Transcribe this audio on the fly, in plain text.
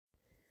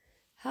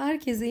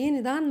Herkese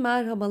yeniden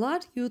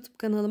merhabalar. YouTube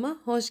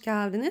kanalıma hoş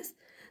geldiniz.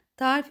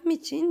 Tarifim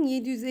için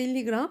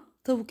 750 gram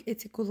tavuk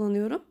eti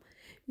kullanıyorum.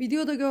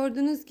 Videoda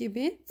gördüğünüz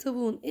gibi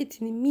tavuğun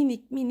etini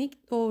minik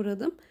minik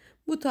doğradım.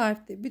 Bu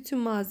tarifte bütün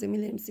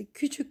malzemelerimizi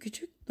küçük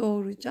küçük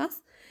doğrayacağız.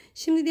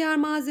 Şimdi diğer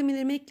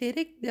malzemelerimi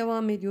ekleyerek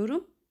devam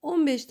ediyorum.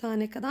 15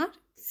 tane kadar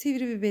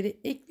sivri biberi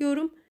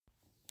ekliyorum.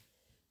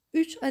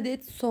 3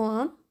 adet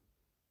soğan,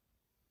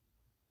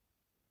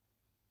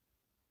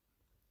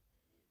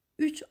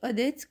 3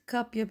 adet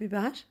kapya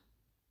biber,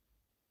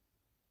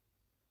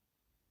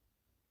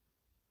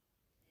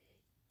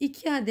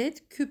 2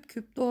 adet küp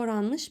küp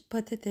doğranmış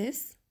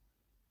patates,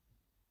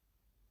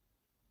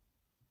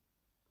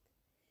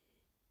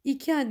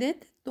 2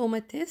 adet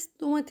domates.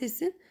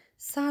 Domatesin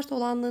sert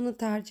olanlarını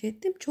tercih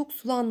ettim. Çok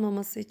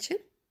sulanmaması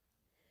için.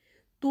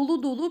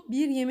 Dolu dolu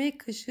 1 yemek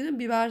kaşığı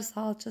biber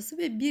salçası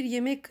ve 1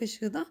 yemek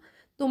kaşığı da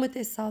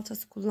domates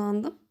salçası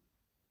kullandım.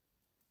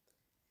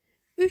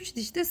 3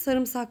 diş de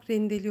sarımsak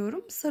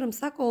rendeliyorum.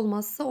 Sarımsak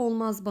olmazsa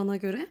olmaz bana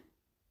göre.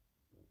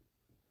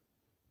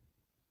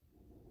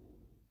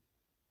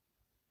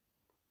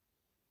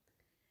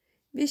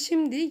 Ve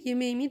şimdi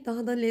yemeğimi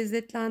daha da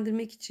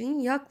lezzetlendirmek için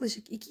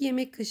yaklaşık 2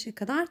 yemek kaşığı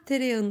kadar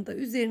tereyağını da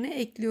üzerine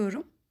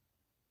ekliyorum.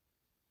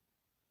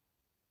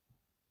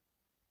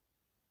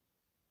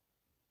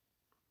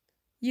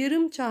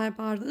 Yarım çay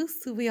bardağı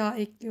sıvı yağ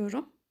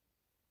ekliyorum.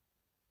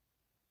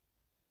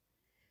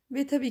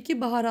 Ve tabii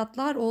ki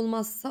baharatlar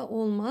olmazsa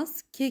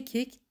olmaz.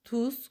 Kekik,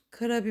 tuz,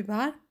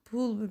 karabiber,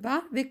 pul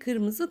biber ve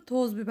kırmızı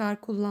toz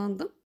biber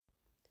kullandım.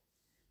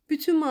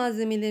 Bütün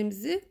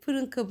malzemelerimizi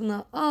fırın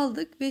kabına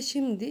aldık ve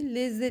şimdi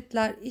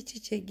lezzetler iç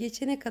içe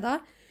geçene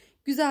kadar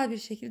güzel bir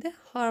şekilde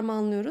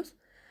harmanlıyoruz.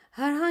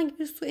 Herhangi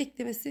bir su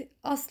eklemesi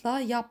asla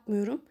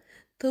yapmıyorum.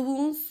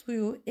 Tavuğun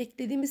suyu,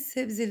 eklediğimiz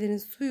sebzelerin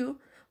suyu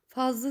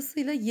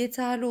fazlasıyla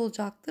yeterli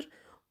olacaktır.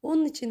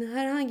 Onun için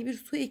herhangi bir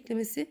su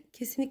eklemesi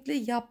kesinlikle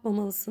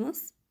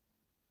yapmamalısınız.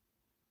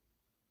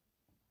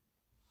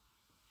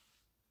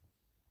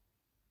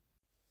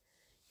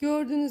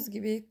 Gördüğünüz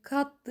gibi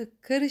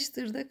kattık,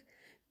 karıştırdık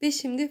ve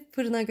şimdi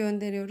fırına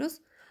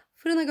gönderiyoruz.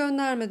 Fırına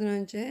göndermeden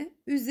önce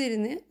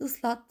üzerini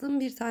ıslattığım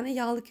bir tane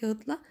yağlı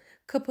kağıtla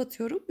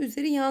kapatıyorum.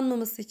 Üzeri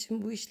yanmaması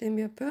için bu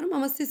işlemi yapıyorum.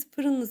 Ama siz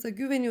fırınınıza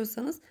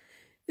güveniyorsanız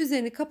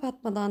üzerini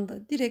kapatmadan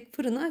da direkt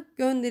fırına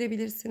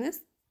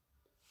gönderebilirsiniz.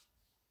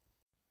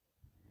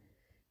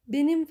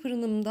 Benim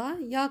fırınımda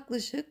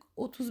yaklaşık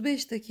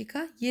 35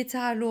 dakika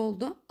yeterli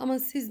oldu. Ama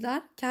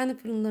sizler kendi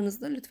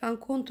fırınlarınızda lütfen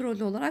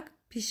kontrollü olarak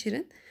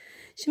pişirin.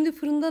 Şimdi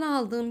fırından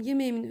aldığım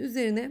yemeğimin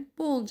üzerine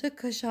bolca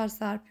kaşar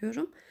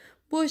serpiyorum.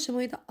 Bu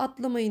aşamayı da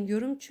atlamayın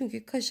diyorum.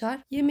 Çünkü kaşar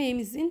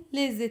yemeğimizin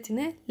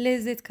lezzetine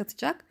lezzet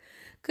katacak.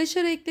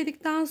 Kaşarı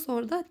ekledikten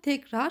sonra da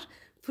tekrar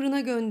fırına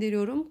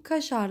gönderiyorum.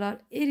 Kaşarlar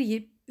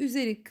eriyip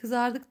üzeri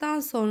kızardıktan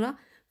sonra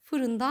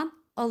fırından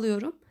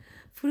alıyorum.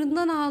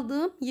 Fırından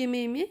aldığım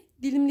yemeğimi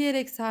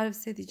dilimleyerek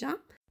servis edeceğim.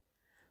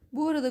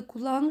 Bu arada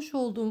kullanmış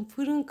olduğum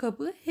fırın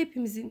kabı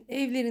hepimizin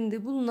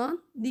evlerinde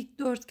bulunan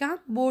dikdörtgen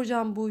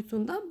borcam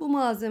boyutunda. Bu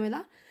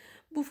malzemeler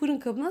bu fırın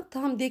kabına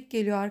tam denk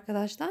geliyor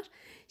arkadaşlar.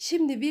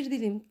 Şimdi bir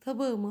dilim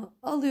tabağımı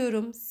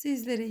alıyorum.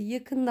 Sizlere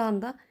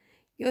yakından da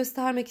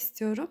göstermek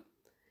istiyorum.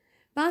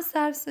 Ben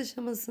servis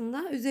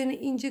aşamasında üzerine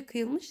ince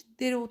kıyılmış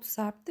dereotu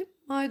serptim.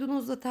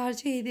 Maydanoz da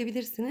tercih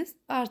edebilirsiniz.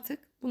 Artık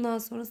bundan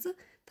sonrası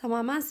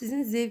tamamen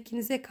sizin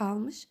zevkinize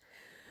kalmış.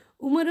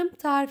 Umarım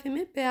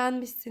tarifimi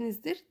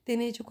beğenmişsinizdir.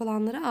 Deneyecek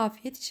olanlara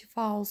afiyet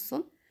şifa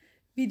olsun.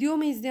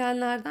 Videomu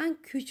izleyenlerden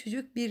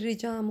küçücük bir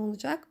ricam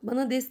olacak.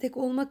 Bana destek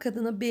olmak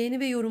adına beğeni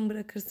ve yorum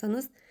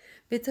bırakırsanız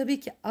ve tabii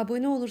ki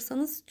abone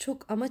olursanız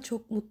çok ama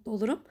çok mutlu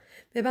olurum.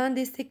 Ve ben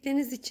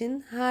destekleriniz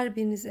için her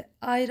birinize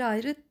ayrı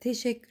ayrı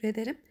teşekkür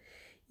ederim.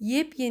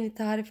 Yepyeni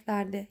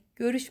tariflerde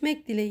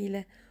görüşmek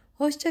dileğiyle.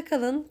 Hoşça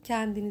kalın.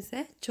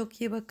 Kendinize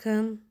çok iyi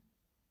bakın.